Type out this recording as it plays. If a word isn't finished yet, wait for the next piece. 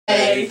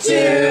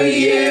birthday to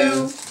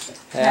you.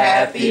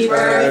 Happy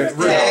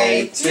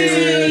birthday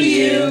to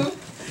you.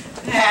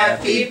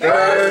 Happy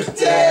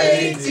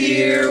birthday,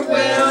 dear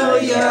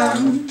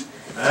William.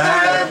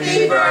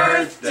 Happy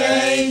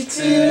birthday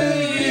to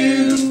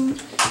you.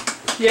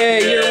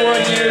 Yay, you're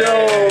 1 year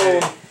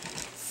old.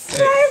 Hey,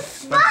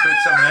 let's put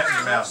some of that in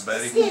your mouth,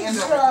 buddy.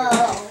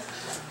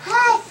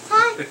 Hi.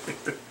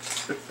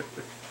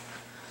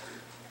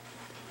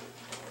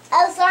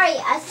 Oh, sorry.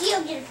 I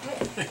still get a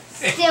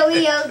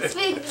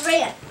big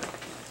red.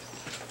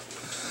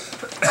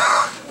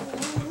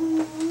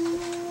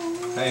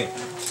 Hey.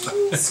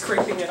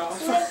 Scraping it off.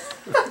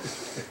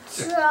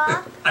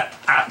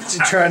 You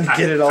trying to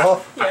get it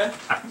off? Yeah.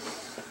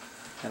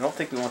 I don't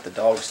think we want the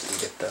dogs to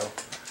eat it though.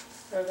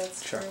 Oh,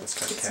 that's true.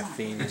 Chocolate's got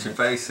caffeine in Get your it.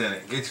 face in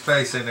it. Get your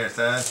face in there,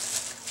 son.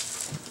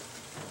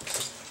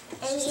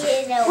 And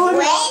you know,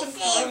 wet and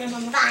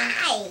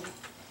fine.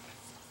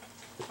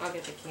 I'll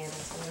get the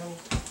candles.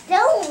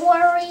 Don't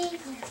worry.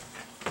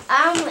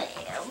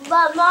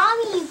 But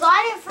Mommy, you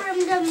got it from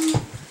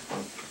the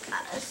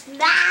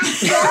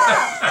Smash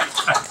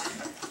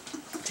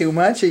Up. Too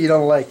much or you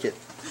don't like it?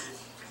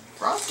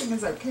 Frosting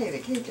is okay. The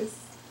cake is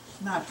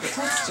not the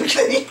texture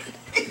that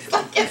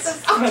it's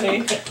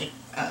Funny.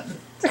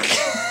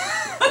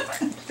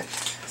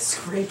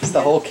 Is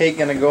the whole cake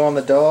gonna go on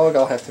the dog?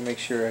 I'll have to make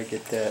sure I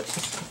get that.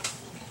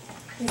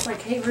 He's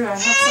like, hey, Rue, I have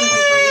something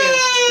for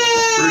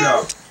you.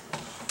 Rudolph.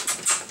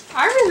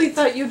 I really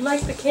thought you'd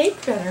like the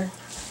cake better.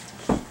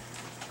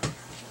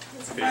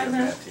 It's Here, fun,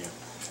 Matthew.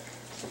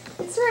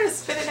 He's trying to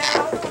spit it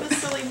out. What a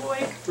silly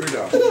boy.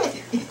 Rudolph.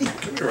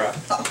 Come here, Rob.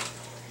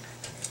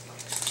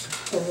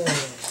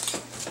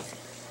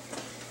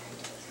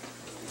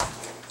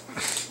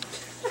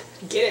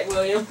 Get it,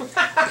 William. I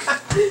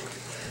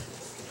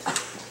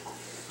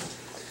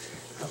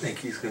think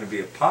he's going to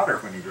be a potter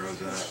when he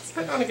grows up. He's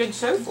putting on a good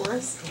show for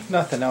us. If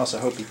nothing else, I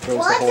hope he throws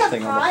What's the whole a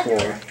thing on the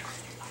floor.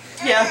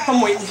 Yeah,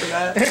 I'm waiting for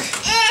that. Give it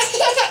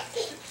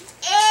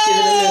a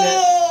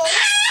minute.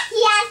 He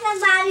has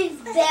somebody's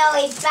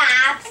belly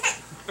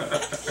I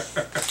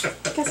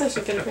guess I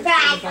should get a picture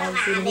Right of the dogs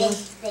behind eating.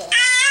 his belly.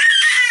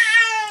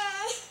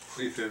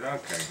 He said,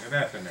 okay,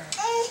 enough of that.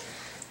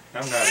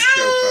 I'm not a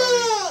show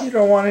pony. You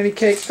don't want any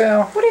cake,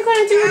 pal? What are you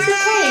going to do with your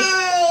cake?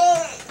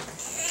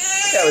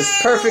 That was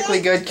perfectly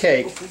good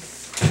cake.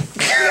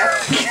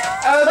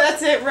 Oh,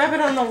 that's it. Rub it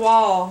on the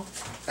wall.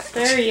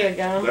 There you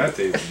go. That's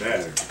even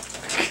better.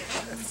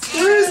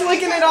 Rue's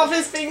licking it off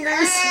his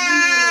fingers.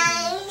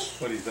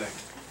 What do you think?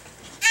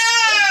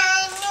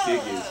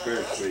 Gigi's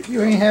very sweet.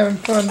 You ain't having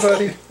fun,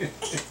 buddy.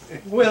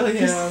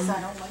 William. I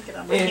don't like it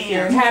on my If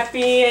you're hand.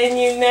 happy and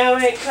you know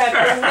it, clap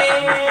your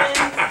hands.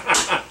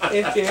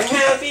 If you're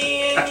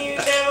happy and you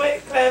know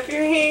it, clap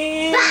your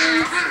hands.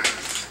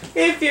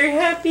 If you're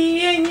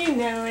happy and you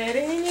know it,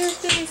 and your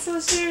face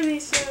will surely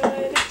show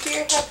it. If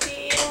you're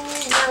happy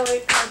and you know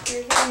it, clap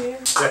your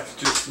hands. That's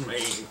just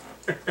mean.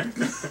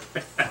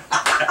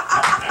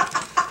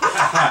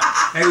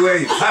 Hey,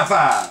 William, high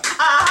five.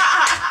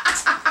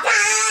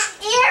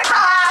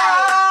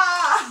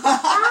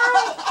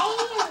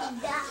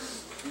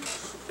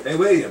 Hey,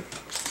 William.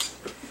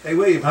 Hey,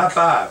 William, high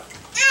five.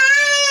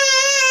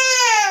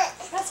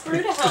 Ask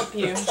Rue to help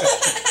you.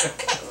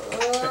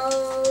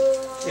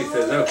 He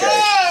says, okay.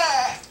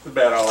 That's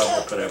about all I'm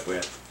going to put up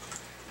with.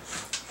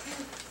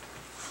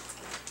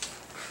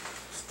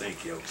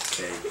 Stinky old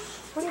cake.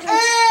 What are you doing?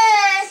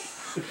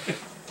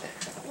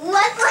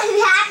 Look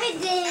what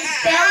happened to his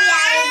belly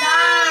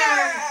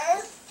out of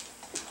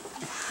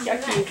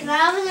Yucky. Can I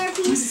open their Is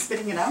piece? he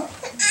spitting it out?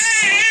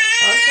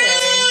 Okay.